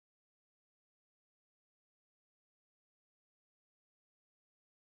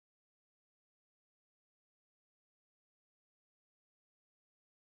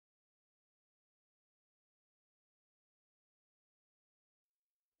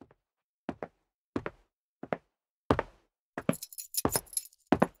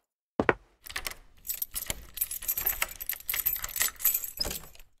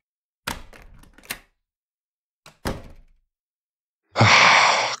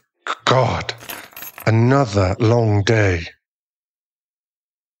God, another long day.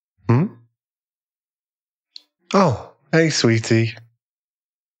 Oh, hey, sweetie.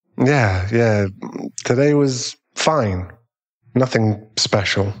 Yeah, today was fine. Nothing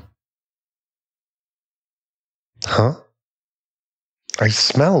special. Huh? I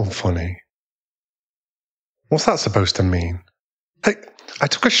smell funny. What's that supposed to mean? Hey, I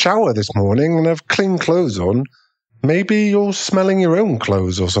took a shower this morning and I've clean clothes on. Maybe you're smelling your own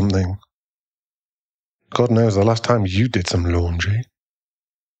clothes or something. God knows the last time you did some laundry.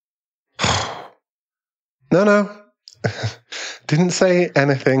 No. Didn't say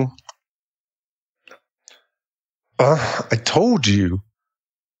anything. I told you.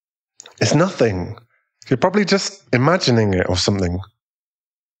 It's nothing. You're probably just imagining it or something.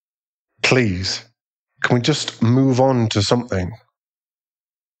 Please, can we just move on to something?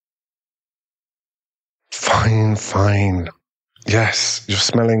 Fine. Yes, you're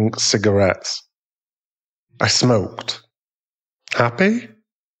smelling cigarettes. I smoked. Happy?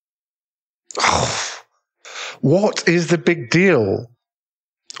 Oh, what is the big deal?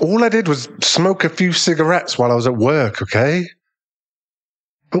 All I did was smoke a few cigarettes while I was at work, okay?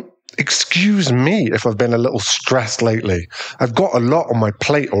 Oh, excuse me if I've been a little stressed lately. I've got a lot on my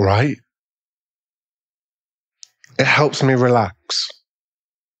plate, all right? It helps me relax.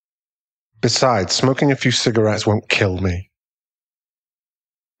 Besides, smoking a few cigarettes won't kill me.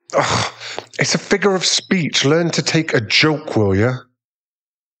 Ugh, it's a figure of speech. Learn to take a joke, will you?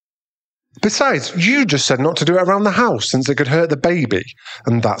 Besides, you just said not to do it around the house since it could hurt the baby,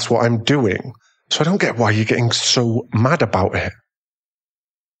 and that's what I'm doing. So I don't get why you're getting so mad about it.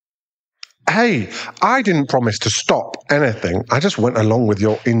 Hey, I didn't promise to stop anything. I just went along with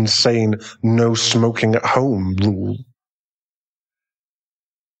your insane no smoking at home rule.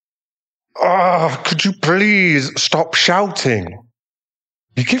 Oh, could you please stop shouting?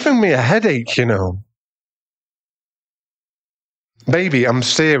 You're giving me a headache, you know. Baby, I'm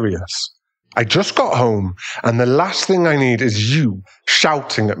serious. I just got home, and the last thing I need is you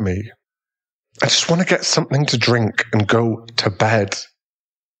shouting at me. I just want to get something to drink and go to bed.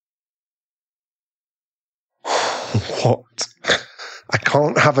 What? I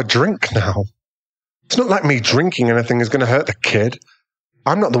can't have a drink now. It's not like me drinking anything is going to hurt the kid.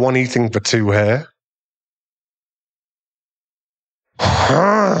 I'm not the one eating for two here.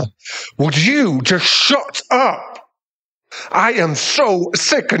 Would you just shut up? I am so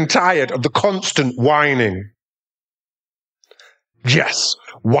sick and tired of the constant whining. Yes,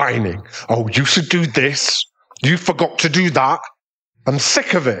 whining. Oh, you should do this. You forgot to do that. I'm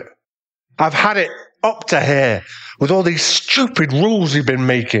sick of it. I've had it up to here with all these stupid rules you've been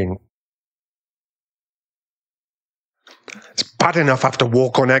making. It's bad enough I have to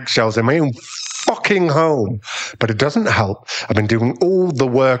walk on eggshells in my own fucking home, but it doesn't help. I've been doing all the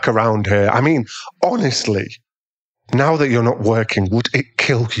work around here. I mean, honestly, now that you're not working, would it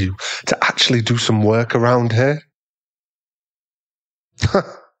kill you to actually do some work around here?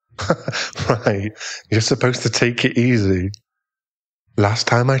 Right, you're supposed to take it easy. Last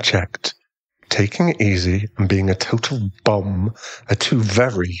time I checked, taking it easy and being a total bum are two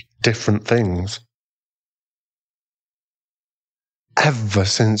very different things. Ever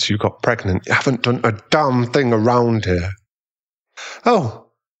since you got pregnant, you haven't done a damn thing around here.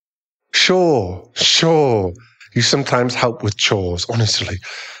 Oh, sure. You sometimes help with chores. Honestly,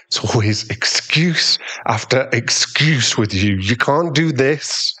 it's always excuse after excuse with you. You can't do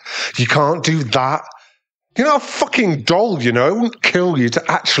this. You can't do that. You're not a fucking doll, you know. It won't kill you to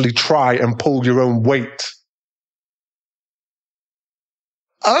actually try and pull your own weight.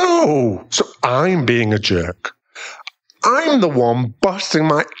 Oh, so I'm being a jerk. I'm the one busting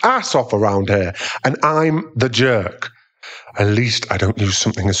my ass off around here, and I'm the jerk. At least I don't use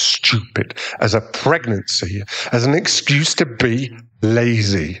something as stupid as a pregnancy as an excuse to be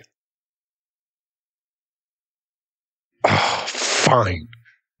lazy. Oh, fine.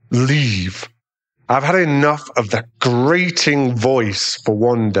 Leave. I've had enough of the grating voice for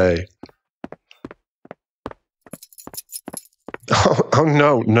one day. Oh,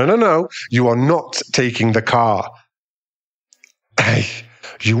 no. You are not taking the car. Hey,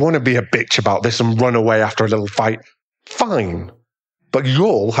 you want to be a bitch about this and run away after a little fight? Fine. But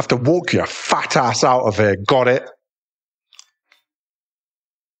you'll have to walk your fat ass out of here, got it?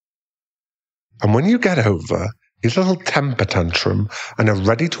 And when you get over your little temper tantrum and are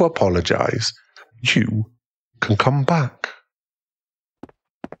ready to apologize, you can come back.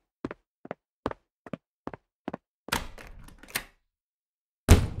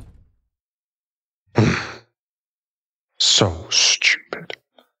 So stupid.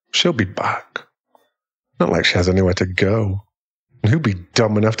 She'll be back. Not like she has anywhere to go. And who'd be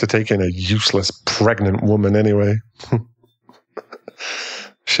dumb enough to take in a useless pregnant woman anyway?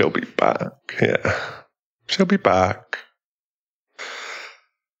 She'll be back, yeah. She'll be back.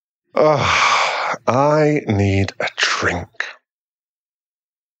 Oh, I need a drink.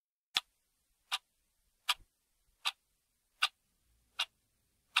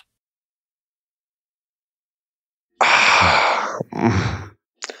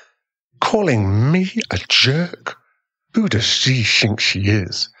 Calling me a jerk? Who does she think she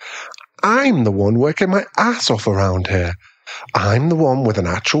is? I'm the one working my ass off around here. I'm the one with an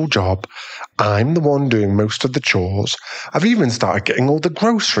actual job. I'm the one doing most of the chores. I've even started getting all the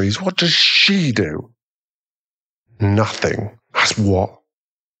groceries. What does she do? Nothing. That's what.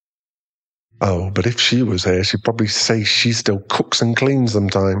 Oh, but if she was here, she'd probably say she still cooks and cleans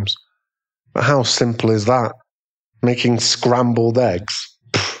sometimes. But how simple is that? Making scrambled eggs?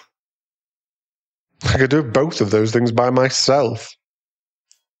 Pfft. I could do both of those things by myself.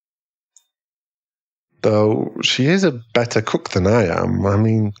 Though she is a better cook than I am. I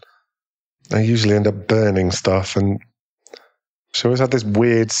mean, I usually end up burning stuff, and she always had this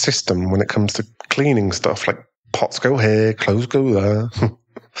weird system when it comes to cleaning stuff, like pots go here, clothes go there.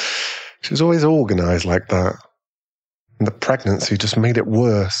 She's always organised like that. And the pregnancy just made it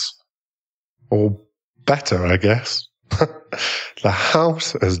worse. Or better, I guess. The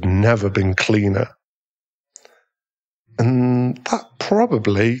house has never been cleaner. And that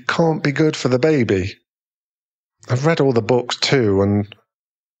probably can't be good for the baby. I've read all the books too, and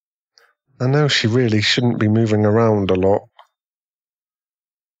I know she really shouldn't be moving around a lot.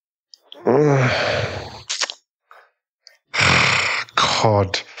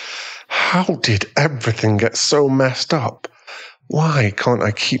 God, how did everything get so messed up? Why can't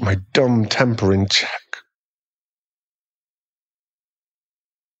I keep my dumb temper in check?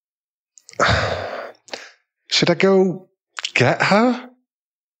 Should I go get her?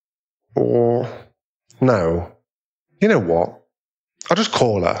 Or no? You know what? I'll just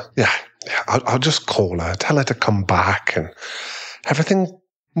call her. Yeah, I'll just call her. Tell her to come back and everything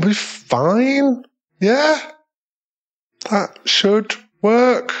will be fine. Yeah? That should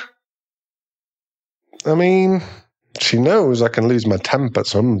work. I mean, she knows I can lose my temper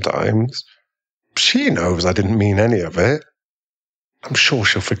sometimes. She knows I didn't mean any of it. I'm sure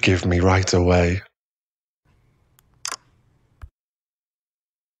she'll forgive me right away.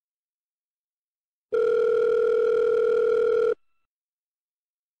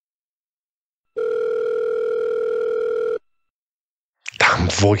 Damn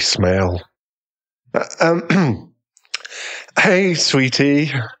voicemail. Hey,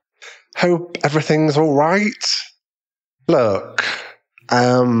 sweetie. Hope everything's all right. Look,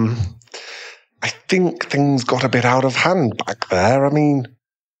 I think things got a bit out of hand back there. I mean,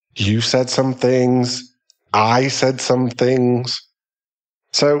 you said some things, I said some things.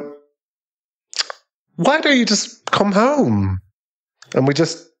 So, why don't you just come home and we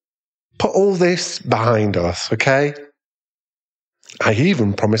just put all this behind us, okay? I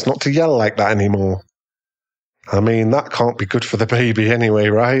even promised not to yell like that anymore. I mean, that can't be good for the baby anyway,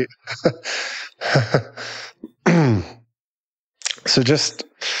 right? So just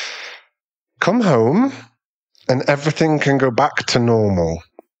come home and everything can go back to normal.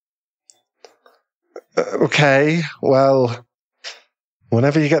 Okay, well,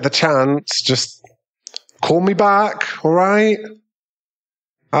 whenever you get the chance, just call me back, all right?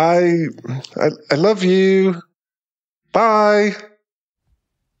 I love you. Bye.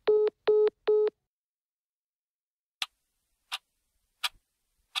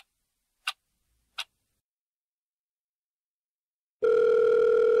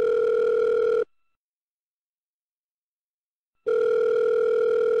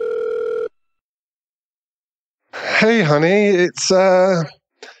 Hey, honey, it's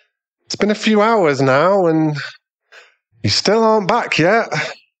been a few hours now, and you still aren't back yet.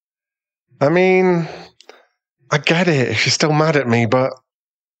 I mean, I get it if you're still mad at me, but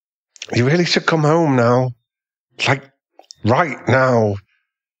you really should come home now. Like, right now.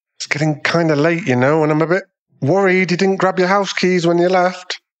 It's getting kind of late, you know, and I'm a bit worried you didn't grab your house keys when you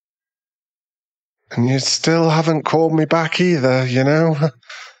left. And you still haven't called me back either, you know.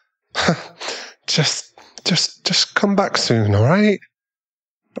 Just come back soon, all right?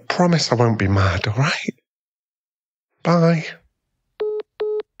 I promise I won't be mad, all right? Bye.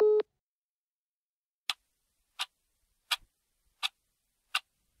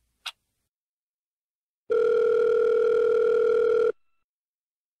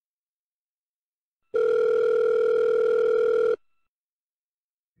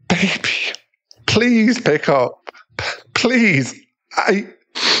 Baby, please pick up. Please. I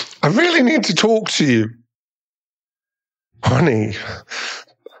really need to talk to you. Honey,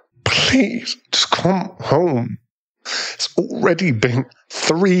 please, just come home. It's already been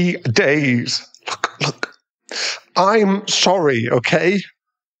 3 days. Look, I'm sorry, okay?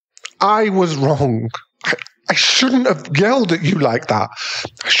 I was wrong. I shouldn't have yelled at you like that.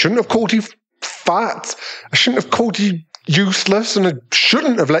 I shouldn't have called you fat. I shouldn't have called you useless, and I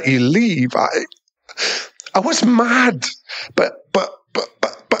shouldn't have let you leave. I was mad, but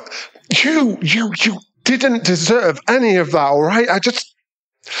you didn't deserve any of that, all right? I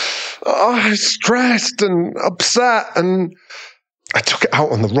was stressed and upset, and I took it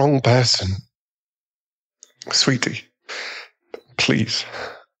out on the wrong person. Sweetie, please,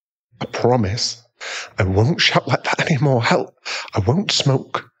 I promise I won't shout like that anymore. Hell, I won't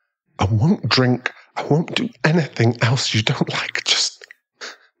smoke. I won't drink. I won't do anything else you don't like. Just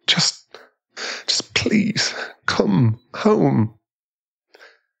please come home.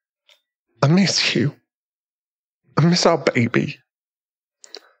 I miss you. I miss our baby.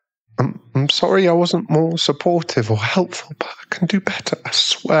 I'm sorry I wasn't more supportive or helpful, but I can do better, I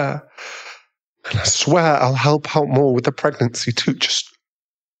swear. And I swear I'll help out more with the pregnancy too. Just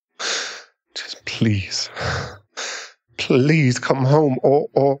please come home,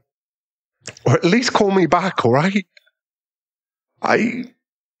 or at least call me back, all right? I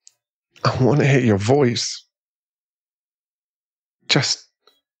want to hear your voice.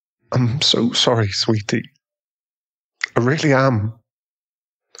 I'm so sorry, sweetie. I really am.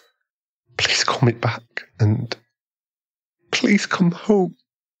 Please call me back, and please come home.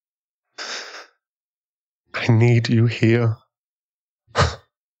 I need you here.